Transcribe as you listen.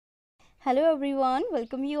Hello everyone,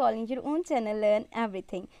 welcome you all in your own channel Learn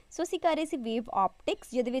Everything. So ਅਸੀਂ ਕਰ ਰਹੇ ਸੀ wave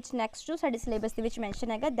optics ਜਿਹਦੇ ਵਿੱਚ ਨੈਕਸਟ ਜੋ ਸਾਡੇ ਸਿਲੇਬਸ ਦੇ ਵਿੱਚ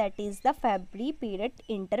ਮੈਂਸ਼ਨ ਹੈਗਾ that is the Fabry, Perot,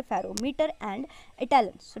 Interferometer and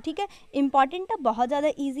Italian. So ਠੀਕ ਹੈ, ਇੰਪੋਰਟੈਂਟ ਆ, ਬਹੁਤ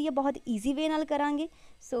ਜ਼ਿਆਦਾ ਈਜ਼ੀ ਹੈ, ਬਹੁਤ ਈਜ਼ੀ ਵੇ ਨਾਲ ਕਰਾਂਗੇ।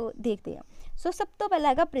 ਸੋ ਦੇਖਦੇ ਹਾਂ। ਸੋ ਸਭ ਤੋਂ ਪਹਿਲਾਂ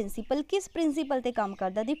ਹੈਗਾ ਪ੍ਰਿੰਸੀਪਲ। ਕਿਸ ਪ੍ਰਿੰਸੀਪਲ ਤੇ ਕੰਮ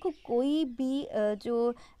ਕਰਦਾ? ਦੇਖੋ ਕੋਈ ਵੀ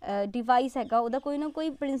ਜੋ ਡਿਵਾਈਸ ਹੈਗਾ ਉਹਦਾ ਕੋਈ ਨਾ ਕੋਈ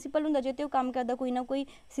ਪ੍ਰਿੰਸੀਪਲ ਹੁੰਦਾ ਜਿਹਤੇ ਉਹ ਕੰਮ ਕਰਦਾ, ਕੋਈ ਨਾ ਕੋਈ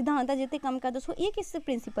ਸਿਧਾਂਤ ਹੈ ਜਿਹਤੇ ਕੰਮ ਕਰਦਾ। ਸੋ ਇਹ ਕਿਸ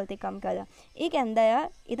ਪ੍ਰਿੰਸੀਪਲ ਤੇ ਕੰਮ ਕਰਦਾ? ਇਹ ਕਹਿੰਦਾ ਆ,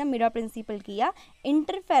 ਇਹਦਾ ਮੇਰਾ ਪ੍ਰਿੰਸੀਪਲ ਕੀ ਆ?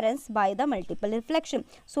 Interference ਬਾय the multiple reflection.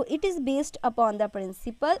 So it is based upon the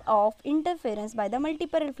principal of interference by the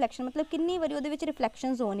multiple reflection. मतलब कितनी बारी ਉਹਦੇ ਵਿੱਚ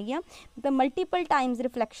रिफ्लैक्शनस ਹੋਣਗੀਆਂ, मतलब मल्टीपल टाइम्स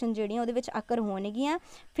रिफ्लैक्शन ਜਿਹੜੀਆਂ ਉਹਦੇ ਵਿੱਚ ਅਕਰ ਹੋਣਗੀਆਂ,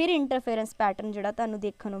 ਫਿਰ ਇੰਟਰਫੇਰੈਂਸ ਪੈਟਰਨ ਜਿਹੜਾ ਤੁਹਾਨੂੰ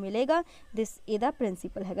ਦੇਖਣ ਨੂੰ ਮਿਲੇਗਾ। ਦਿਸ ਇਹਦਾ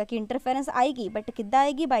ਪ੍ਰਿੰਸੀਪਲ ਹੈਗਾ ਕਿ ਇੰਟਰਫੇਰੈਂਸ ਆਏਗੀ, ਬਟ ਕਿੱਦਾਂ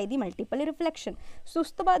ਆਏਗੀ? ਬਾਈ ਦੀ ਮਲਟੀਪਲ ਰਿਫਲੈਕਸ਼ਨ। ਸੋ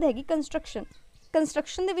ਉਸ ਤੋਂ ਬਾਅਦ ਹੈਗੀ ਕੰਸਟਰਕਸ਼ਨ।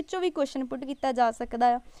 ਕੰਸਟਰਕਸ਼ਨ ਦੇ ਵਿੱਚੋਂ ਵੀ ਕੁਐਸਚਨ ਪੁੱਟ ਕੀਤਾ ਜਾ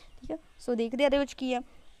ਸਕਦਾ ਆ, ਠੀਕ ਹੈ। ਸੋ ਦੇਖਦੇ ਇਹਦੇ ਵਿੱਚ ਕੀ ਆ।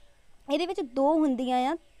 ਇਹਦੇ ਵਿੱਚ ਦੋ ਹੁੰਦੀਆਂ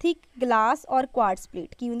ਆ, ਥਿਕ ਗਲਾਸ ਔਰ ਕੁਆਰਟਜ਼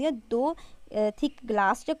ਪਲੇਟ। ਕੀ ਹੁੰਦੀਆਂ? ਦੋ ਥਿਕ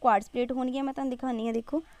ਗਲਾਸ ਜਾਂ ਕੁਆਰਟਜ਼ ਪਲੇਟ ਹੋਣਗੀਆਂ। ਮੈਂ ਤੁਹਾਨੂੰ ਦਿਖਾਉਂਦੀ ਹਾਂ,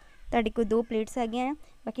 ਦੇਖੋ ਤੁਹਾਡੇ ਕੋਲ ਦੋ ਪਲੇਟਸ ਹੈਗੀਆਂ ਆ,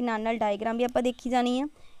 ਬਾਕੀ ਨਾਲ ਡਾਇਗਰਾਮ ਵੀ ਆਪਾਂ ਦੇਖੀ ਜਾਣੀ ਆ।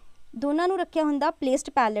 ਦੋਨਾਂ ਨੂੰ ਰੱਖਿਆ ਹੁੰਦਾ placed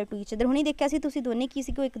parallel to each other. ਹੁਣੀ ਦੇਖਿਆ ਸੀ ਤੁਸੀਂ ਦੋਨੇ ਕੀ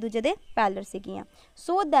ਸੀ, ਇੱਕ ਦੂਜੇ ਦੇ ਪੈਰਲਲ ਸੀਗੀਆਂ।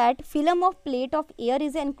 So that film of plate of air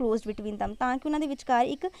is ਐਨਕਲੋਜ਼ਡ between ਦਮ, ਤਾਂ ਕਿ ਉਹਨਾਂ ਦੇ ਵਿਚਕਾਰ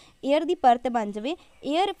ਇੱਕ ਏਅਰ ਦੀ ਪਰਤ ਬਣ ਜਾਵੇ।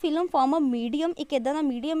 ਏਅਰ ਫਿਲਮ ਫਾਰਮ ਅ ਮੀਡੀਅਮ, ਇੱਕ ਇੱਦਾਂ ਦਾ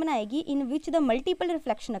ਮੀਡੀਅਮ ਬਣਾਏਗੀ ਇਨ ਵਿਚ ਦਾ ਮਲਟੀਪਲ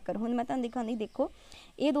ਰਿਫਲੈਕਸ਼ਨ ਅਕਰ। ਹੁਣ ਮੈਂ ਤੁਹਾਨੂੰ ਦਿਖਾਉਂਦੀ, ਦੇਖੋ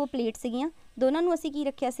ਇਹ ਦੋ ਪਲੇਟ ਸੀਗੀਆਂ, ਦੋਨਾਂ ਨੂੰ ਅਸੀਂ ਕੀ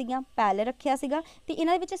ਰੱਖਿਆ ਸੀਗਾ? ਪੈਰਲਲ ਰੱਖਿਆ ਸੀਗਾ, ਅਤੇ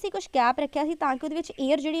ਇਹਨਾਂ ਦੇ ਵਿੱਚ ਅਸੀਂ ਕੁਛ ਗੈਪ ਰੱਖਿਆ ਸੀ ਤਾਂ ਕਿ ਉਹਦੇ ਵਿੱਚ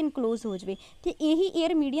ਏਅਰ ਜਿਹੜੀ ਇਨਕਲੋਜ਼ ਹੋ ਜਾਵੇ, ਅਤੇ ਇਹੀ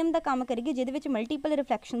ਏਅਰ ਮੀਡੀਅਮ ਦਾ ਕੰਮ ਕਰੇਗੀ ਜਿਹਦੇ ਵਿੱਚ ਮਲਟੀਪਲ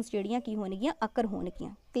ਰਿਫਲੈਕਸ਼ਨਸ ਜਿਹੜੀਆਂ ਕੀ ਹੋਣਗੀਆਂ? ਅਕਰ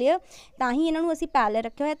ਹੋਣਗੀਆਂ। ਕਲੀਅਰ? ਤਾਂ ਹੀ ਇਹਨਾਂ ਨੂੰ ਅਸੀਂ ਪੈਰਲਲ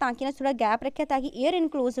ਰੱਖਿਆ ਹੋਇਆ, ਤਾਂ ਕਿ ਇਹਨਾਂ ਥੋੜ੍ਹਾ ਗੈਪ ਰੱਖਿਆ ਤਾਂ ਕਿ ਏਅਰ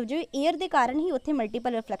ਇਨਕਲੋਜ਼ ਹੋ ਜਾਵੇ। ਏਅਰ ਦੇ ਕਾਰਨ ਹੀ ਉੱਥੇ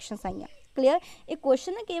ਮਲਟੀਪਲ ਰਿਫਲੈਕਸ਼ਨਸ ਆਈਆਂ। ਕਲੀਅਰ? ਇਹ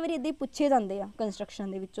ਕੁਐਸਚਨ ਨਾ ਕਈ ਵਾਰੀ ਇੱਦਾਂ ਹੀ ਪੁੱਛੇ ਜਾਂਦੇ ਆ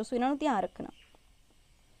ਕੰਸਟਰਕਸ਼ਨ ਦੇ ਵਿੱਚੋਂ, ਸੋ ਇਹਨਾਂ ਨੂੰ ਧਿਆਨ ਰੱਖਣਾ।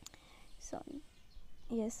 ਸੌਰੀ,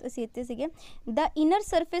 ਯੈਸ ਅਸੀਂ ਇੱਥੇ ਸੀਗੇ। ਦ inner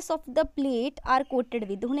surface of the plate R coated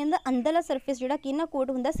with. ਹੁਣ ਇਹਦਾ ਅੰਦਰਲਾ ਸਰਫੇਸ ਜਿਹੜਾ ਕਿ ਇਹਨਾਂ ਕੋਟ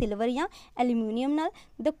ਹੁੰਦਾ ਸਿਲਵਰ ਜਾਂ ਐਲੂਮੀਨੀਅਮ ਨਾਲ।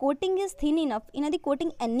 ਦ ਕੋਟਿੰਗ ਇਜ਼ ਥਿਨ ਇਨਫ, ਇਹਨਾਂ ਦੀ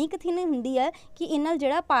ਕੋਟਿੰਗ ਇੰਨੀ ਕੁ ਥਿਨ ਹੁੰਦੀ ਹੈ ਕਿ ਇਹਨਾਂ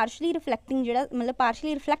ਜਿਹੜਾ ਪਾਰਸ਼ਲੀ ਰਿਫਲੈਕਟਿੰਗ ਜਿਹੜਾ ਮਤਲਬ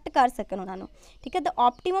ਪਾਰਸ਼ਲੀ ਰਿਫਲੈਕਟ ਕਰ ਸਕਣ ਉਹਨਾਂ ਨੂੰ, ਠੀਕ ਹੈ। ਦ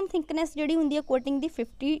ਆਪਟੀਮਮ ਥਿਕਨੈਸ ਜਿਹੜੀ ਹੁੰਦੀ ਹੈ ਕੋਟਿੰਗ ਦੀ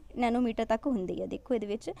 50 ਨੈਨੋਮੀਟਰ ਤੱਕ ਹੁੰਦੀ ਹੈ। ਦੇਖੋ ਇਹਦੇ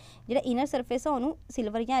ਵਿੱਚ ਜਿਹੜਾ ਇਨਰ ਸਰਫੇਸ ਆ ਉਹਨੂੰ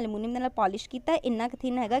ਸਿਲਵਰ ਜਾਂ ਐਲੂਮੀਨੀਅਮ ਦੇ ਨਾਲ ਪਾਲਿਸ਼ ਕੀਤਾ, ਇੰਨਾ ਕੁ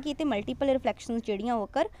ਥਿਨ ਹੈਗਾ ਕਿ ਇਹ 'ਤੇ ਮਲਟੀਪਲ ਰਿਫਲੈਕਸ਼ਨਸ ਜਿਹੜੀਆਂ ਉਹ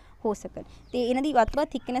ਕਰ ਹੋ ਸਕਣ। ਅਤੇ ਇਹਨਾਂ ਦੀ ਵੱਧ ਤੋਂ ਵੱਧ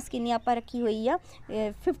ਥਿਕਨੈਸ ਕਿੰਨੀ ਆਪਾਂ ਰੱਖੀ ਹੋਈ ਆ?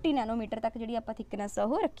 50 ਨੈਨੋਮੀਟਰ ਤੱਕ ਜਿਹੜੀ ਆਪਾਂ ਥਿਕਨੈਸ ਆ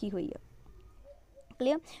ਉਹ ਰੱਖੀ ਹੋਈ ਆ।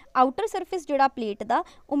 ਕਲੀਅਰ? ਆਊਟਰ ਸਰਫੇਸ ਜਿਹੜਾ ਪਲੇਟ ਦਾ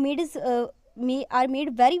ਉਹ are made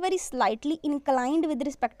very slightly inclined with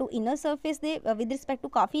respect to inner surface ਦੇ with respect to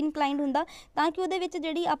coffee inclined ਹੁੰਦਾ, ਤਾਂ ਕਿ ਉਹਦੇ ਵਿੱਚ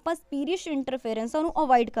ਜਿਹੜੀ ਆਪਾਂ ਸਪੀਰੀਸ਼ ਇੰਟਰਫੇਰੈਂਸ ਆ ਉਹਨੂੰ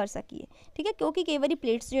ਅਵੋਇਡ ਕਰ ਸਕੀਏ, ਠੀਕ ਹੈ। ਕਿਉਂਕਿ ਕਈ ਵਾਰੀ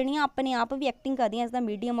ਪਲੇਟਸ ਜਿਹੜੀਆਂ ਆਪਣੇ ਆਪ ਵੀ ਐਕਟਿੰਗ ਕਰਦੀਆਂ as the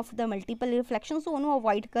medium of the multiple reflection, ਸੋ ਉਹਨੂੰ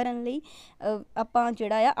ਅਵੋਇਡ ਕਰਨ ਲਈ ਆਪਾਂ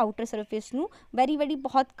ਜਿਹੜਾ ਆ ਆਊਟਰ ਸਰਫੇਸ ਨੂੰ ਵੈਰੀ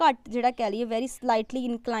ਬਹੁਤ ਘੱਟ ਜਿਹੜਾ ਕਹਿ ਲਈਏ ਵੈਰੀ ਸਲਾਈਟਲੀ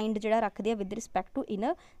ਇਨਕਲਾਈਨਡ ਜਿਹੜਾ ਰੱਖਦੇ ਆ with respect to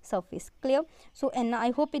inner surface. Clear? ਸੋ ਇੰਨਾ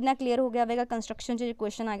ਆਈ ਹੋਪ ਇੰਨਾ ਕਲੀਅਰ ਹੋ ਗਿਆ ਹੋਵੇਗਾ। ਕੰਸਟਰਕਸ਼ਨ 'ਚ ਜੇ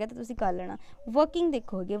ਕੁਐਸਚਨ ਆ ਗਿਆ ਤਾਂ ਤੁਸੀਂ ਕਰ ਲੈਣਾ। ਵਰਕਿੰਗ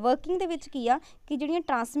ਦੇਖੋਗੇ, ਵਰਕਿੰਗ ਦੇ ਵਿੱਚ ਕੀ ਆ ਕਿ ਜਿਹੜੀਆਂ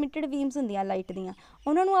ਟਰਾਂਸਮਿਟਡ ਬੀਮਸ ਹੁੰਦੀਆਂ ਲਾਈਟ ਦੀਆਂ,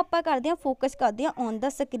 ਉਹਨਾਂ ਨੂੰ ਆਪਾਂ ਕਰਦੇ ਹਾਂ ਫੋਕਸ ਕਰਦੇ ਹਾਂ on the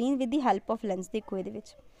screen with the help of lens. ਦੇਖੋ ਇਹਦੇ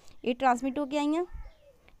ਵਿੱਚ ਇਹ ਟਰਾਂਸਮਿਟ ਹੋ ਕੇ ਆਈਆਂ,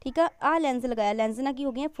 ਠੀਕ ਆ। ਆਹ ਲੈਂਸ ਲਗਾਇਆ, ਲੈਂਸ ਨਾਲ ਕੀ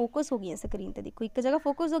ਹੋ ਗਈਆਂ? ਫੋਕਸ ਹੋ ਗਈਆਂ ਸਕਰੀਨ 'ਤੇ। ਦੇਖੋ ਇੱਕ ਜਗ੍ਹਾ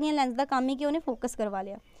ਫੋਕਸ ਹੋ ਗਈਆਂ, ਲੈਂਸ ਦਾ ਕੰਮ ਹੀ ਕਿ ਉਹਨੇ ਫੋਕਸ ਕਰਵਾ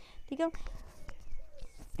ਲਿਆ, ਠੀਕ ਆ।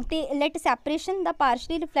 ਅਤੇ ਲੈਟ ਸੈਪਰੇਸ਼ਨ ਦਾ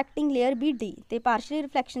ਪਾਰਸ਼ਲੀ ਰਿਫਲੈਕਟਿੰਗ ਲੇਅਰ ਵੀ ਡੀ, ਅਤੇ ਪਾਰਸ਼ਲੀ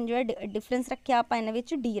ਰਿਫਲੈਕਸ਼ਨ ਜਿਹੜਾ ਡਿਫਰੈਂਸ ਰੱਖਿਆ ਆਪਾਂ ਇਹਨਾਂ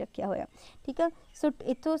ਵਿੱਚ ਡੀ ਰੱਖਿਆ ਹੋਇਆ, ਠੀਕ ਆ। ਸੋ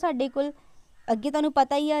ਇੱਥੋਂ ਸਾਡੇ ਕੋਲ ਅੱਗੇ ਤੁਹਾਨੂੰ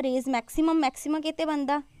ਪਤਾ ਹੀ ਆ ਰੇਜ਼ ਮੈਕਸੀਮਮ ਕਿਤੇ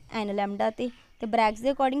ਬਣਦਾ? ਐਨ ਲੈਮਡਾ ਤੇ ਬਰੈਗਸ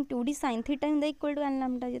ਦੇ ਅਕੋਰਡਿੰਗ 2d ਸਾਈਨ ਥੀਟਾ ਹੁੰਦਾ ਇਕੁਅਲ ਟੂ ਐਨ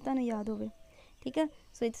ਲੈਮਡਾ, ਜੇ ਤੁਹਾਨੂੰ ਯਾਦ ਹੋਵੇ, ਠੀਕ ਹੈ।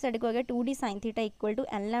 ਸੋ ਇੱਥੇ ਸਾਡੇ ਕੋਲ ਆ ਗਿਆ 2d sign theta equal to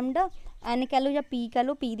N lambda. ਐਨ ਕਹਿ ਲਓ ਜਾਂ ਪੀ ਕਹਿ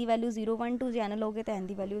ਲਓ, ਪੀ ਦੀ ਵੈਲਿਊ 012, ਜੇ ਐਨ ਲਓਗੇ ਤਾਂ ਐਨ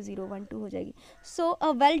ਦੀ ਵੈਲਿਊ 012 ਹੋ ਜਾਏਗੀ। ਸੋ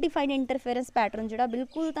ਅ ਵੈਲ ਡਿਫਾਈਨਡ ਇੰਟਰਫੇਰੈਂਸ ਪੈਟਰਨ ਜਿਹੜਾ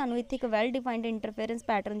ਬਿਲਕੁਲ ਤੁਹਾਨੂੰ ਇੱਥੇ ਇੱਕ ਵੈਲ ਡਿਫਾਈਨਡ ਇੰਟਰਫੇਰੈਂਸ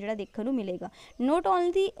ਪੈਟਰਨ ਜਿਹੜਾ ਦੇਖਣ ਨੂੰ ਮਿਲੇਗਾ। Note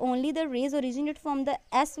only the raise ਓਰੀਜਿਨੇਟ from the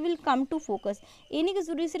S will come to focus. ਇਹ ਨਹੀਂ ਕਿ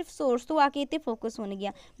ਜ਼ਰੂਰੀ ਸਿਰਫ ਸੋਰਸ ਤੋਂ ਆ ਕੇ ਇੱਥੇ ਫੋਕਸ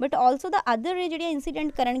ਹੋਣਗੀਆਂ, ਬਟ ਆਲਸੋ ਦ ਅਦਰ ਰੇ ਜਿਹੜੀਆਂ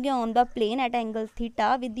ਇੰਸੀਡੈਂਟ ਕਰਨਗੀਆਂ on the plain at angle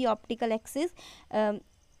theta with the optical Axis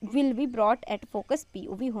will be brought at focus ਪੀ,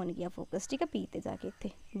 ਉਹ ਵੀ ਹੋਣਗੀਆਂ ਫੋਕਸ, ਠੀਕ ਹੈ, ਪੀ 'ਤੇ ਜਾ ਕੇ ਇੱਥੇ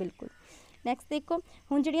ਬਿਲਕੁਲ। ਨੈਕਸਟ ਦੇਖੋ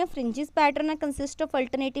ਹੁਣ ਜਿਹੜੀਆਂ ਫਰਿੰਜਿਸ ਪੈਟਰਨ ਆ consist of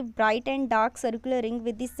alternative bright and dark circular ring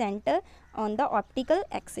with the centre on the optical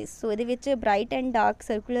Axis. ਸੋ ਇਹਦੇ ਵਿੱਚ bright and dark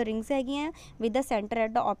circular rings ਹੈਗੀਆਂ with the centre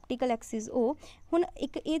at the optical Axis. ਉਹ ਹੁਣ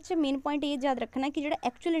ਇੱਕ ਇਹ 'ਚ ਮੇਨ ਪੁਆਇੰਟ ਇਹ ਯਾਦ ਰੱਖਣਾ ਕਿ ਜਿਹੜਾ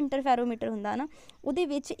ਐਕਚੁਅਲ ਇੰਟਰਫੈਰੋਮੀਟਰ ਹੁੰਦਾ ਨਾ, ਉਹਦੇ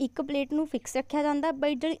ਵਿੱਚ ਇੱਕ ਪਲੇਟ ਨੂੰ ਫਿਕਸ ਰੱਖਿਆ ਜਾਂਦਾ, ਬਟ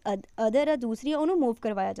ਜਿਹੜੀ ਅਦਰ ਆ ਦੂਸਰੀ ਉਹਨੂੰ ਮੂਵ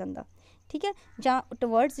ਕਰਵਾਇਆ ਜਾਂਦਾ, ਠੀਕ ਹੈ, ਜਾਂ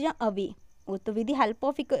ਟਵਰਡਸ ਜਾਂ ਅਵੇ। ਉਹ ਤੋਂ ਵੀ ਦੀ ਹੈਲਪ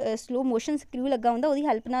ਆਫ ਇੱਕ ਸਲੋ ਮੋਸ਼ਨ ਸਕਰੂ ਲੱਗਾ ਹੁੰਦਾ, ਉਹਦੀ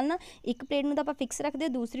ਹੈਲਪ ਨਾਲ ਨਾ ਇੱਕ ਪਲੇਟ ਨੂੰ ਤਾਂ ਆਪਾਂ ਫਿਕਸ ਰੱਖਦੇ,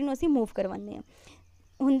 ਦੂਸਰੀ ਨੂੰ ਅਸੀਂ ਮੂਵ ਕਰਵਾਉਂਦੇ ਹਾਂ।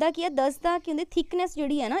 ਹੁੰਦਾ ਕੀ ਆ? ਦੱਸਦਾ ਕਿ ਉਹਦੀ ਥਿਕਨੈਸ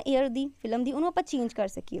ਜਿਹੜੀ ਹੈ ਨਾ ਏਅਰ ਦੀ ਫਿਲਮ ਦੀ, ਉਹਨੂੰ ਆਪਾਂ ਚੇਂਜ ਕਰ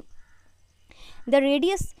ਸਕੀਏ। ਦ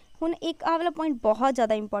ਰੇਡੀਅਸ ਹੁਣ एक आ वाला पॉइंट बहुत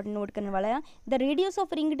ज़्यादा इंपॉर्टेंट नोट करने वाला है, the radius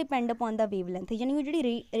of ring depend upon the wavelength, यानी वो जी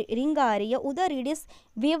रिंग आ रही है ਉਹਦਾ रेडियस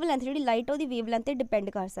वेवलेंथ ਜਿਹੜੀ ਲਾਈਟ ਉਹਦੀ वेवलेंथ ਤੇ ਡਿਪੈਂਡ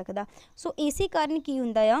ਕਰ ਸਕਦਾ। ਸੋ ਇਸੇ ਕਾਰਨ ਕੀ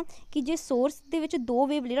ਹੁੰਦਾ ਆ ਕਿ ਜੇ ਸੋਰਸ ਦੇ ਵਿੱਚ ਦੋ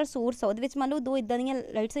ਵੇਵ ਜਿਹੜਾ ਸੋਰਸ ਆ ਉਹਦੇ ਵਿੱਚ ਮੰਨ ਲਓ ਦੋ ਇੱਦਾਂ ਦੀਆਂ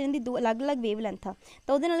ਲਾਈਟਸ ਆ ਜਾਂਦੀ ਦੋ ਅਲੱਗ-ਅਲੱਗ ਵੇਵਲੈਂਥ ਆ,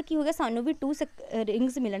 ਤਾਂ ਉਹਦੇ ਨਾਲ ਕੀ ਹੋ ਗਿਆ ਸਾਨੂੰ ਵੀ 2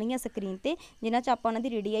 ਰਿੰਗਸ ਮਿਲਣਗੀਆਂ ਸਕਰੀਨ ਤੇ ਜਿਨ੍ਹਾਂ 'ਚ ਆਪਾਂ ਉਹਨਾਂ ਦੀ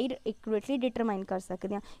ਰੇਡੀਆਈ ਐਕੂਰੇਟਲੀ ਡਿਟਰਮਾਈਨ ਕਰ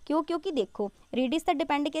ਸਕਦੇ ਹਾਂ। ਕਿਉਂਕਿ ਦੇਖੋ ਰੇਡੀਅਸ ਤਾਂ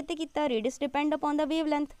ਡਿਪੈਂਡ ਕਿਤੇ ਕੀਤਾ, ਰੇਡੀਅਸ ਡਿਪੈਂਡ ਅਪੋਨ ਦਾ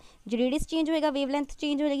ਵੇਵਲੈਂਥ, ਜੇ ਰੇਡੀਅਸ ਚੇਂਜ ਹੋਏਗਾ ਵੇਵਲੈਂਥ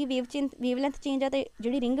ਚੇਂਜ ਹੋ ਜਾਏਗੀ, ਵੇਵਲੈਂਥ ਚੇਂਜ ਆ ਤੇ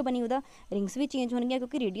ਜਿਹੜੀ ਰਿੰਗ ਬਣੀ ਉਹਦਾ ਰਿੰਗਸ ਵੀ ਚੇਂਜ ਹੋਣਗੀਆਂ,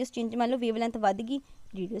 ਕਿਉਂਕਿ ਰੇਡੀਅਸ ਚੇਂਜ ਮੰਨ ਲਓ ਵੇਵਲੈਂਥ ਵੱਧ ਗਈ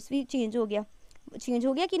ਰੇਡੀਅਸ ਵੀ ਚੇਂਜ ਹੋ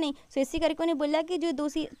ਗਿਆ ਕਿ ਨਹੀਂ। ਸੋ ਇਸੇ ਕਰਕੇ ਉਹਨੇ ਬੋਲਿਆ ਕਿ ਜੋ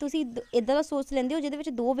ਤੁਸੀਂ ਇੱਦਾਂ ਦਾ ਸੋਰਸ ਲੈਂਦੇ ਹੋ ਜਿਹਦੇ ਵਿੱਚ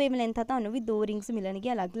ਦੋ ਵੇਵਲੈਂਥ ਆ ਤੁਹਾਨੂੰ ਵੀ ਦੋ ਰਿੰਗਸ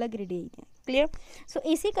ਮਿਲਣਗੀਆਂ ਅਲੱਗ-ਅਲੱਗ ਰੇਡੀਆਈ ਦੀਆਂ। ਕਲੀਅਰ। ਸੋ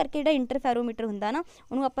ਇਸੇ ਕਰਕੇ ਜਿਹੜਾ ਇੰਟਰਫੈਰੋਮੀਟਰ ਹੁੰਦਾ ਨਾ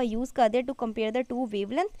ਉਹਨੂੰ ਆਪਾਂ ਯੂਜ਼ ਕਰਦੇ ਹਾਂ to compare the to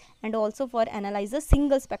wavelength and also for analyse a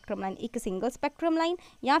single spectrum line, ਇੱਕ ਸਿੰਗਲ ਸਪੈਕਟਰਮ ਲਾਈਨ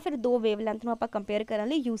ਜਾਂ ਫਿਰ ਦੋ ਵੇਵਲੈਂਥ ਨੂੰ ਆਪਾਂ ਕੰਪੇਅਰ ਕਰਨ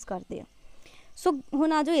ਲਈ ਯੂਜ਼ ਕਰਦੇ ਹਾਂ। ਸੋ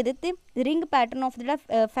ਹੁਣ ਆ ਜੋ ਇਹਦੇ ਤੇ ਰਿੰਗ ਪੈਟਰਨ ਆਫ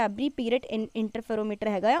ਜਿਹੜਾ ਫੈਬਰੀ ਪੀਰਟ ਇੰਟਰਫੈਰੋਮੀਟਰ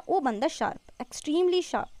ਹੈਗਾ ਆ ਉਹ ਬਣਦਾ sharp, extremely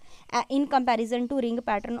sharp in comparison to ring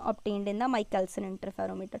pattern obtained in the Michelson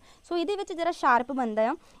interferometer। ਸੋ ਇਹਦੇ ਵਿੱਚ ਜਿਹੜਾ ਸ਼ਾਰਪ ਬਣਦਾ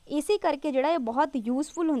ਆ ਇਸੇ ਕਰਕੇ ਜਿਹੜਾ ਇਹ ਬਹੁਤ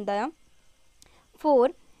ਯੂਜ਼ਫੁਲ ਹੁੰਦਾ ਆ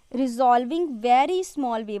four ਰਿਜ਼ੋਲਵਿੰਗ very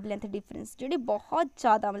small wavelength difference, ਜਿਹੜੇ ਬਹੁਤ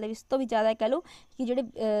ਜ਼ਿਆਦਾ ਮਤਲਬ ਇਸ ਤੋਂ ਵੀ ਜ਼ਿਆਦਾ ਕਹਿ ਲਓ ਕਿ ਜਿਹੜੇ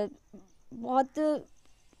ਬਹੁਤ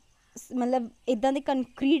ਮਤਲਬ ਇੱਦਾਂ ਦੇ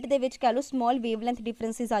ਕੰਕਰੀਟ ਦੇ ਵਿੱਚ ਕਹਿ ਲਓ ਸਮੋਲ ਵੇਵਲੈਂਥ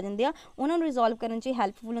ਡਿਫਰੈਂਸਿਸ ਆ ਜਾਂਦੇ ਆ ਉਹਨਾਂ ਨੂੰ ਰਿਜ਼ੋਲਵ ਕਰਨ 'ਚ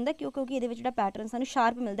ਹੈਲਪਫੁਲ ਹੁੰਦਾ ਕਿਉਂਕਿ ਇਹਦੇ ਵਿੱਚ ਜਿਹੜਾ ਪੈਟਰਨ ਸਾਨੂੰ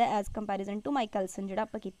ਸ਼ਾਰਪ ਮਿਲਦਾ ਐਜ਼ ਕੰਪੈਰੀਜ਼ਨ ਟੂ ਮਾਈਕਲਸਨ ਜਿਹੜਾ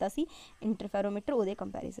ਆਪਾਂ ਕੀਤਾ ਸੀ ਇੰਟਰਫੈਰੋਮੀਟਰ ਉਹਦੇ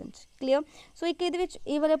ਕੰਪੈਰੀਜ਼ਨ 'ਚ। ਕਲੀਅਰ। ਸੋ ਇੱਕ ਇਹਦੇ ਵਿੱਚ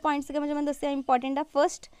ਇਹ ਵਾਲੇ ਪੁਆਇੰਟਸ ਸੀਗਾ ਮੈਂ ਦੱਸਿਆ ਇੰਪੋਰਟੈਂਟ ਆ।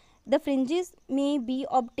 First the fringes may be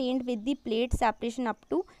obtained with the plate separation up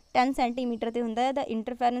to 10 centimeter ਤੇ ਹੁੰਦਾ ਹੈ। the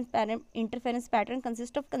interference pattern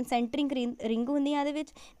consist of concentric ring ਹੁੰਦੀਆਂ ਇਹਦੇ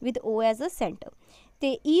ਵਿੱਚ with O as a center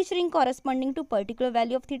ਤੇ each ring corresponding to particular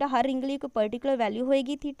value of theta, Har ring ਲਈ ਕੋਈ particular value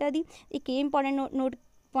ਹੋਏਗੀ ਥੀਟਾ ਦੀ। ਇੱਕ ਇਹ ਇੰਪੋਰਟੈਂਟ ਨੋਟ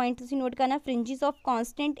ਪੁਆਇੰਟ ਤੁਸੀਂ ਨੋਟ ਕਰਨਾ, fringes of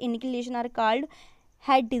constant inclination are called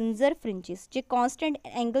ਹੈਡਿੰਜਰ ਫ੍ਰਿੰਜਿਸ। ਜੇ ਕੌਂਸਟੈਂਟ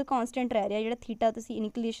ਐਂਗਲ ਕੌਂਸਟੈਂਟ ਰਹਿ ਰਿਹਾ ਜਿਹੜਾ ਥੀਟਾ ਤੁਸੀਂ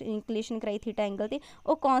ਇਨਕਲੇਸ਼ਨ ਕਰਾਈ ਥੀਟਾ ਐਂਗਲ ਤੇ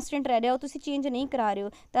ਉਹ ਕੌਂਸਟੈਂਟ ਰਹਿ ਰਿਹਾ ਉਹ ਤੁਸੀਂ ਚੇਂਜ ਨਹੀਂ ਕਰਾ ਰਹੇ ਹੋ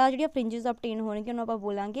ਤਾਂ ਜਿਹੜੀਆਂ ਫ੍ਰਿੰਜਿਸ ਅਬਟੇਨ ਹੋਣਗੀਆਂ ਉਹਨੂੰ ਆਪਾਂ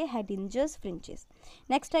ਬੋਲਾਂਗੇ ਹੈਡਿੰਜਰਸ ਫ੍ਰਿੰਜਿਸ।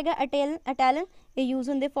 ਨੈਕਸਟ ਹੈਗਾ ਅਟੈਲਨ, ਇਹ ਯੂਜ਼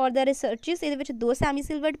ਹੁੰਦੇ ਫॉर ਦ ਰਿਸਰਚਿਸ। ਇਹਦੇ ਵਿੱਚ ਦੋ ਸੈਮੀ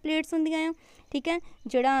ਸਿਲਵਰਡ ਪਲੇਟਸ ਹੁੰਦੀਆਂ ਆ, ਠੀਕ ਹੈ।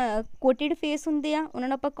 ਜਿਹੜਾ ਕੋਟਿਡ ਫੇਸ ਹੁੰਦੇ ਆ ਉਹਨਾਂ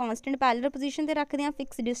ਨੂੰ ਆਪਾਂ ਕੌਂਸਟੈਂਟ ਪੈਰਲਲ ਪੋਜੀਸ਼ਨ 'ਤੇ ਰੱਖਦੇ ਹਾਂ,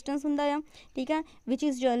 ਫਿਕਸ ਡਿਸਟੈਂਸ ਹੁੰਦਾ ਆ, ਠੀਕ ਹੈ। ਵਿਚ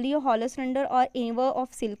is generally a hollow cylinder ਔਰ ever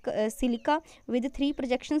of silica with 3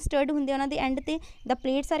 projection ਸਟਰਡ ਹੁੰਦੇ ਉਹਨਾਂ ਦੇ ਐਂਡ ਤੇ। the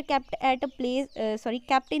plates are kept at a place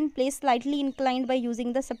kept in place slightly inclined by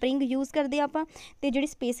using the spring use ਕਰਦੇ ਆਪਾਂ ਤੇ ਜਿਹੜੀ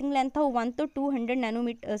ਸਪੇਸਿੰਗ ਲੈਂਥ ਆ ਉਹ 1 ਤੋਂ 200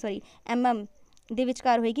 ਨੈਨੋਮੀਟਰ mm ਦੇ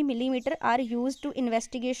ਵਿਚਕਾਰ ਹੋਏਗੀ millimetre. R use to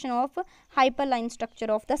investigation of ਹਾਈਪਰਲਾਈਨ structure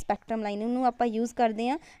of the spectrum line, ਉਹਨੂੰ ਆਪਾਂ ਯੂਜ਼ ਕਰਦੇ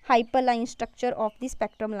ਹਾਂ ਹਾਈਪਰਲਾਈਨ structure of the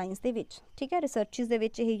spectrum lines ਦੇ ਵਿੱਚ, ਠੀਕ ਹੈ। ਰਿਸਰਚਿਸ ਦੇ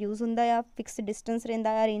ਵਿੱਚ ਇਹ ਯੂਜ਼ ਹੁੰਦਾ ਆ, ਫਿਕਸ ਡਿਸਟੈਂਸ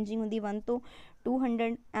ਰਹਿੰਦਾ ਆ, ਰੇਂਜਿੰਗ ਹੁੰਦੀ 1 ਤੋਂ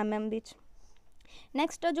 200 mm ਵਿੱਚ।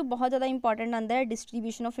 ਨੈਕਸਟ ਜੋ ਬਹੁਤ ਜ਼ਿਆਦਾ ਇੰਪੋਰਟੈਂਟ ਆਉਂਦਾ ਹੈ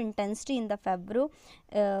ਡਿਸਟਰੀਬਿਊਸ਼ਨ ਆਫ ਇੰਟੈਂਸਿਟੀ ਇਨ ਦਾ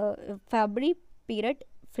ਫੈਬਰੀ ਪੀਰਟ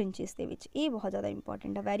ਫ੍ਰਿੰਜਿਸ ਦੇ ਵਿੱਚ, ਇਹ ਬਹੁਤ ਜ਼ਿਆਦਾ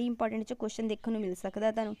ਇੰਪੋਰਟੈਂਟ ਹੈ, ਵੈਰੀ ਇੰਪੋਰਟੈਂਟ 'ਚ ਕੁਐਸਚਨ ਦੇਖਣ ਨੂੰ ਮਿਲ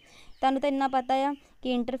ਸਕਦਾ ਤੁਹਾਨੂੰ ਤਾਂ ਇੰਨਾ ਪਤਾ ਆ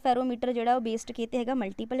ਕਿ ਇੰਟਰਫੈਰੋਮੀਟਰ ਜਿਹੜਾ ਉਹ ਬੇਸਡ ਕੀਤੇ ਹੈਗਾ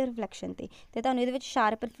ਮਲਟੀਪਲ ਰਿਫਲੈਕਸ਼ਨ ਤੇ ਤੁਹਾਨੂੰ ਇਹਦੇ ਵਿੱਚ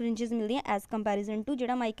ਸ਼ਾਰਪ ਫ੍ਰਿੰਜਿਸ ਮਿਲਦੀਆਂ ਐਜ਼ ਕੰਪੈਰੀਜ਼ਨ ਟੂ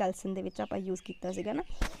ਜਿਹੜਾ ਮਾਈਕਲਸਨ ਦੇ ਵਿੱਚ ਆਪਾਂ ਯੂਜ਼ ਕੀਤਾ ਸੀਗਾ ਨਾ।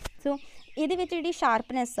 ਸੋ ਇਹਦੇ ਵਿੱਚ ਜਿਹੜੀ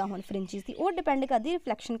ਸ਼ਾਰਪਨੈਸ ਆ ਹੁਣ ਫ੍ਰਿੰਜਿਸ ਦੀ ਉਹ ਡਿਪੈਂਡ ਕਰਦੀ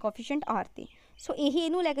ਰਿਫਲੈਕਸ਼ਨ ਕੋਫੀਸ਼ੀਐਂਟ ਆਰ 'ਤੇ। ਸੋ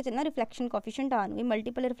ਇਹਨੂੰ ਲੈ ਕੇ ਚੱਲਣਾ ਰਿਫਲੈਕਸ਼ਨ ਕੋਫੀਸ਼ੀਐਂਟ ਆਰ ਨੂੰ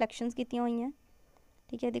ਮਲਟੀਪਲ ਰਿਫਲੈਕਸ਼ਨਸ ਕੀਤੀਆਂ ਹੋਈਆਂ,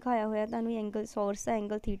 ਠੀਕ ਹੈ। ਦਿਖਾਇਆ ਹੋਇਆ ਤੁਹਾਨੂੰ ਐਂਗਲ ਸੋਰਸ ਦਾ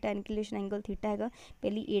ਐਂਗਲ ਥੀਟਾ, ਇਨਕਲੀਨੇਸ਼ਨ ਐਂਗਲ ਥੀਟਾ ਹੈਗਾ।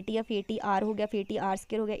 ਪਹਿਲੀ AT ਆ, ਫਿਰ AT ਹੋ ਗਿਆ, ਫਿਰ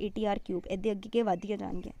AT² ਹੋ ਗਿਆ, AT³ ਇੱਦਾਂ ਅੱਗੇ ਵੱਧਦੀਆਂ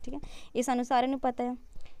ਜਾਣਗੀਆਂ, ਠੀਕ ਹੈ। ਇਹ ਸਾਨੂੰ ਸਾਰਿਆਂ ਨੂੰ ਪਤਾ ਆ,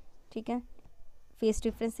 ਠੀਕ ਹੈ। Face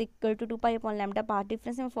difference equal to 2π/λ। Path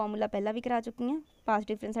difference ਮੈਂ ਫਾਰਮੂਲਾ ਪਹਿਲਾਂ ਵੀ ਕਰਾ ਚੁੱਕੀ ਹਾਂ। ਪਾਥ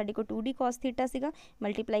ਡਿਫਰੈਂਸ ਸਾਡੇ ਕੋਲ 2d cos θ ਸੀਗਾ,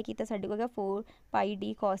 ਮਲਟੀਪਲਾਈ ਕੀਤਾ ਸਾਡੇ ਕੋਲ ਹੈਗਾ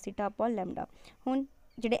 4πd cos θ/λ। ਹੁਣ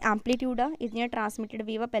ਜਿਹੜੇ ਐਂਪਲੀਟਿਊਡ ਆ ਇਹਦੀਆਂ ਟਰਾਂਸਮਿਟਡ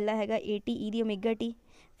ਵੇਵ ਆ, ਪਹਿਲਾਂ ਹੈਗਾ AT e ਦੀ ω t,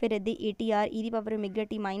 ਫਿਰ ਇੱਦਾਂ ATR e ਦੀ ਪਾਵਰ ω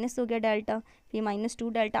t ਮਾਈਨਸ ਹੋ ਗਿਆ ਡੈਲਟਾ, ਫਿਰ -2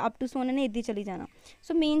 ਡੈਲਟਾ ਅਪ ਟੂ ਸੋ ਉਹਨਾਂ ਨੇ ਇੱਦਾਂ ਚਲੀ ਜਾਣਾ।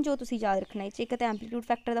 ਸੋ ਮੇਨ ਜੋ ਤੁਸੀਂ ਯਾਦ ਰੱਖਣਾ ਇਹ 'ਚ ਇੱਕ ਤਾਂ ਐਂਪਲੀਟਿਊਡ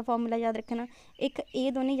ਫੈਕਟਰ ਦਾ ਫਾਰਮੂਲਾ ਯਾਦ ਰੱਖਣਾ, ਇੱਕ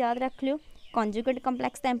ਇਹ ਦੋਨੇ ਯਾਦ ਰੱਖ ਲਿਓ ਕੰਜੂਗੇਟ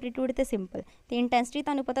ਕੰਪਲੈਕਸ ਦਾ ਐਂਪਲੀਟਿਊਡ ਤੇ ਸਿੰਪਲ, ਤੇ ਇੰਟੈਂਸਿਟੀ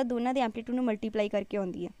ਤੁਹਾਨੂੰ ਪਤਾ ਦੋਨਾਂ ਦੇ ਐਂਪਲੀਟਿਊਡ ਨੂੰ ਮਲਟੀਪਲਾਈ ਕਰਕੇ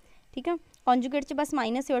ਆਉਂਦੀ ਹੈ, ਠੀਕ ਹੈ। ਕੰਜੂਗੇਟ 'ਚ ਬਸ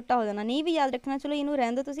ਮਾਈਨਸ ਉਲਟਾ ਹੋ ਜਾਣਾ, ਨਹੀਂ ਵੀ ਯਾਦ ਰੱਖਣਾ ਚਲੋ ਇਹਨੂੰ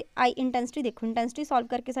ਰਹਿਣ ਦਿਓ। ਤੁਸੀਂ ਆਈ ਇੰਟੈਂਸਿਟੀ ਦੇਖੋ, ਇੰਟੈਂਸਿਟੀ ਸੋਲਵ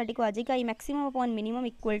ਕਰਕੇ ਸਾਡੇ ਕੋਲ ਆ ਜਾਏਗਾ I maximum upon minimum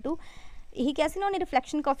equal to, ਇਹੀ ਕਿਹਾ ਸੀ ਨਾ ਉਹਨੇ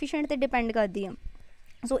ਰਿਫਲੈਕਸ਼ਨ ਕੋਫੀਸ਼ੀਐਂਟ 'ਤੇ ਡਿਪੈਂਡ ਕਰਦੀ ਆ।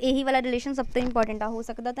 ਸੋ ਇਹੀ ਵਾਲਾ ਰਿਲੇਸ਼ਨ ਸਭ ਤੋਂ ਇੰਪੋਰਟੈਂਟ ਆ, ਹੋ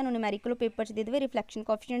ਸਕਦਾ ਤੁਹਾਨੂੰ ਨਿਊਮੈਰੀਕਲ ਪੇਪਰ 'ਚ ਦੇ ਦੇਵੇ ਰਿਫਲੈਕਸ਼ਨ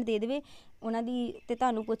ਕੋਫੀਸ਼ੀਐਂਟ ਦੇ ਦੇਵੇ ਉਹਨਾਂ ਦੀ ਅਤੇ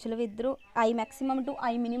ਤੁਹਾਨੂੰ ਪੁੱਛ ਲਵੇ ਇੱਧਰੋਂ I maximum to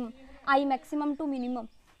I minimum, I maximum to minimum,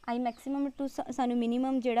 I maximum to ਸਾਨੂੰ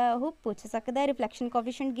ਮਿਨੀਮਮ ਜਿਹੜਾ ਉਹ ਪੁੱਛ ਸਕਦਾ ਹੈ। ਰਿਫਲੈਕਸ਼ਨ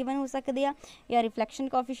ਕੋਫੀਸ਼ੀਐਂਟ ਗਿਵਨ ਹੋ ਸਕਦੇ ਆ ਜਾਂ ਰਿਫਲੈਕਸ਼ਨ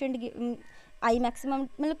ਕੋਫੀਸ਼ੀਐਂਟ I ਮੈਕਸੀਮਮ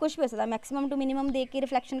ਮਤਲਬ ਕੁਛ ਵੀ ਹੋ ਸਕਦਾ, ਮੈਕਸੀਮਮ ਟੂ ਮਿਨੀਮਮ ਦੇ ਕੇ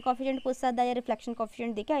ਰਿਫਲੈਕਸ਼ਨ ਕੋਫੀਸ਼ੀਐਂਟ ਪੁੱਛ ਸਕਦਾ ਜਾਂ ਰਿਫਲੈਕਸ਼ਨ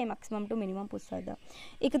ਕੋਫੀਸ਼ੀਐਂਟ ਦੇ ਕੇ I ਮੈਕਸੀਮਮ ਟੂ ਮਿਨੀਮਮ ਪੁੱਛ ਸਕਦਾ।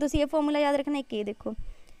 ਇੱਕ ਤੁਸੀਂ ਇਹ ਫਾਰਮੂਲਾ ਯਾਦ ਰੱਖਣਾ, ਇੱਕ ਇਹ ਦੇਖੋ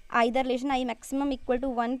I the relation I maximum equal to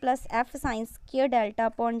 1 + f sign square delta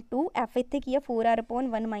upon 2 f ਇੱਥੇ ਕੀ ਆ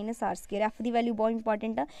 4r/1 - r ਸਕੇਅਰ। f ਦੀ ਵੈਲਿਊ ਬਹੁਤ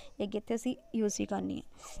ਇੰਪੋਰਟੈਂਟ ਆ, ਇਹ ਇੱਥੇ ਅਸੀਂ ਯੂਜ਼ ਹੀ ਕਰਨੀ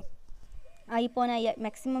ਹੈ। आई अपॉन आई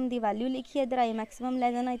मैक्सीमम की वैल्यू लिखी है, इधर आई मैक्सीमम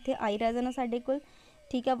लै जाना, इतने आई रह जाना साढ़े कोल,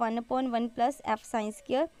 ठीक है। 1/1 plus F sine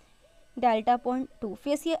square delta upon 2।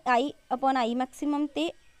 फिर असी आई अपॉन आई मैक्सीमम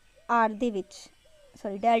ते are they which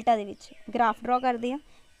sorry delta they which graph draw करते हैं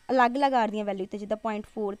अलग अलग आर दी वैल्यू तो जिदा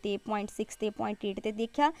 0.4 ते 0.6 ते 0.8 ते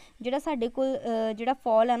देखा जो साढ़े कोल जो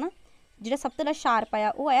फॉल है ना जो सब तो शार्प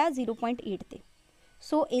आया वो आया 0.8 ते।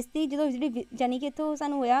 सो इसकी जो जी यानी कि इतों सूँ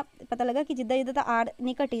होया पता लगा कि जिदा जिदा आर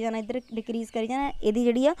ने घटी जाना इधर डिक्रीज करी जाना ये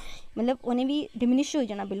जी मतलब उन्हें भी डिमिनिश हो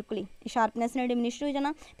जाना बिल्कुल ही शार्पनैस ने डिमिनिश हो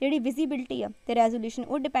जाना तो जी विजिबिलिटी आ तो रेजोल्यूशन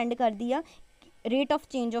वो डिपेंड करती है रेट ऑफ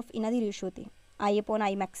चेंज ऑफ इन्हों की रेशो से आई अपॉन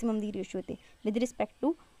आई मैक्सीमम की रेशो से with respect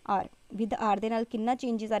to are with are they नाल कितना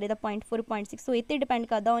चेंजिस आ रहा 0.4 0.6 सो ये डिपेंड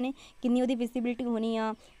करता उन्हें किन्नी वो विजिबिलिटी होनी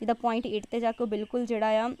आ जिदा 0.8 ते जाके बिल्कुल जोड़ा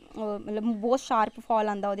आ मतलब बहुत शार्प फॉल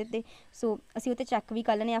आता वो। सो असी उत्ते चैक भी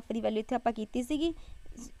कर लें एफ की वैल्यू इतने आप की सी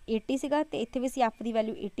 80 सीगा तो इतने भी असी एफ की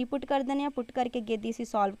वैल्यू 80 पुट कर दें पुट करके अगे दी असी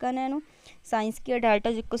सॉल्व करना इनू science square delta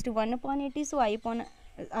equals to 1/80 so I upon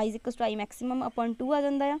I equals to I maximum upon 2 आ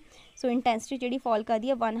जाता है। सो इंटेंसिटी जी फॉल करती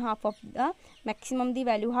है 1/2 ऑफ द मैक्सीमम की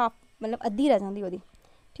वैल्यू हाफ मतलब अद्धी रह जाती वो,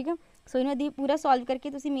 ठीक है। सो इन्होंने पूरा सॉल्व करके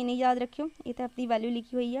तुम मीनिंग याद रखियो ये तो अपनी वैल्यू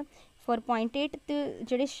लिखी हुई है फॉर 0.8 तो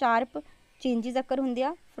जोड़े शार्प चेंजिस अकर होंगे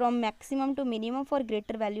from maximum to minimum for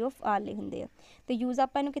greater value of are ले होंगे तो यूज़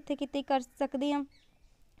आप कितने कितने कर सकते हैं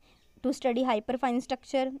to study hyperfine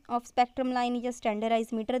structure of spectrum line या स्टैंडर्डाइज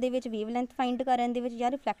मीटर के वेवलेंथ फाइंड करने या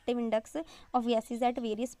रिफ्लैक्टिव इंडैक्स ऑफ गैसिज एट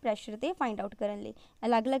वेरीअस प्रैशर से फाइंड आउट करने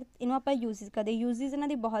अलग अलग इन्हों आप यूजिज करते यूजिज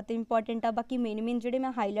इन्हों बहुत इंपॉर्टेंट आ बाकी मेन जोड़े मैं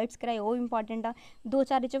हाईलाइट्स कराए वो इंपॉर्टेंट आ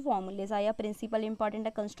 2-4 फॉर्मूलेज आए प्रिंसीपल इंपॉर्टेंट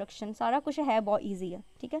है कंस्ट्रक्शन सारा कुछ है बहुत ईजी है,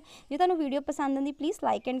 ठीक है। जो तुहानू वीडियो पसंद आती प्लीज़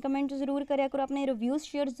लाइक एंड कमेंट जरूर करा करो अपने रिव्यूज़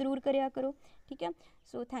शेयर जरूर करा करो, ठीक है।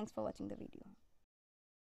 So thanks for watching the video.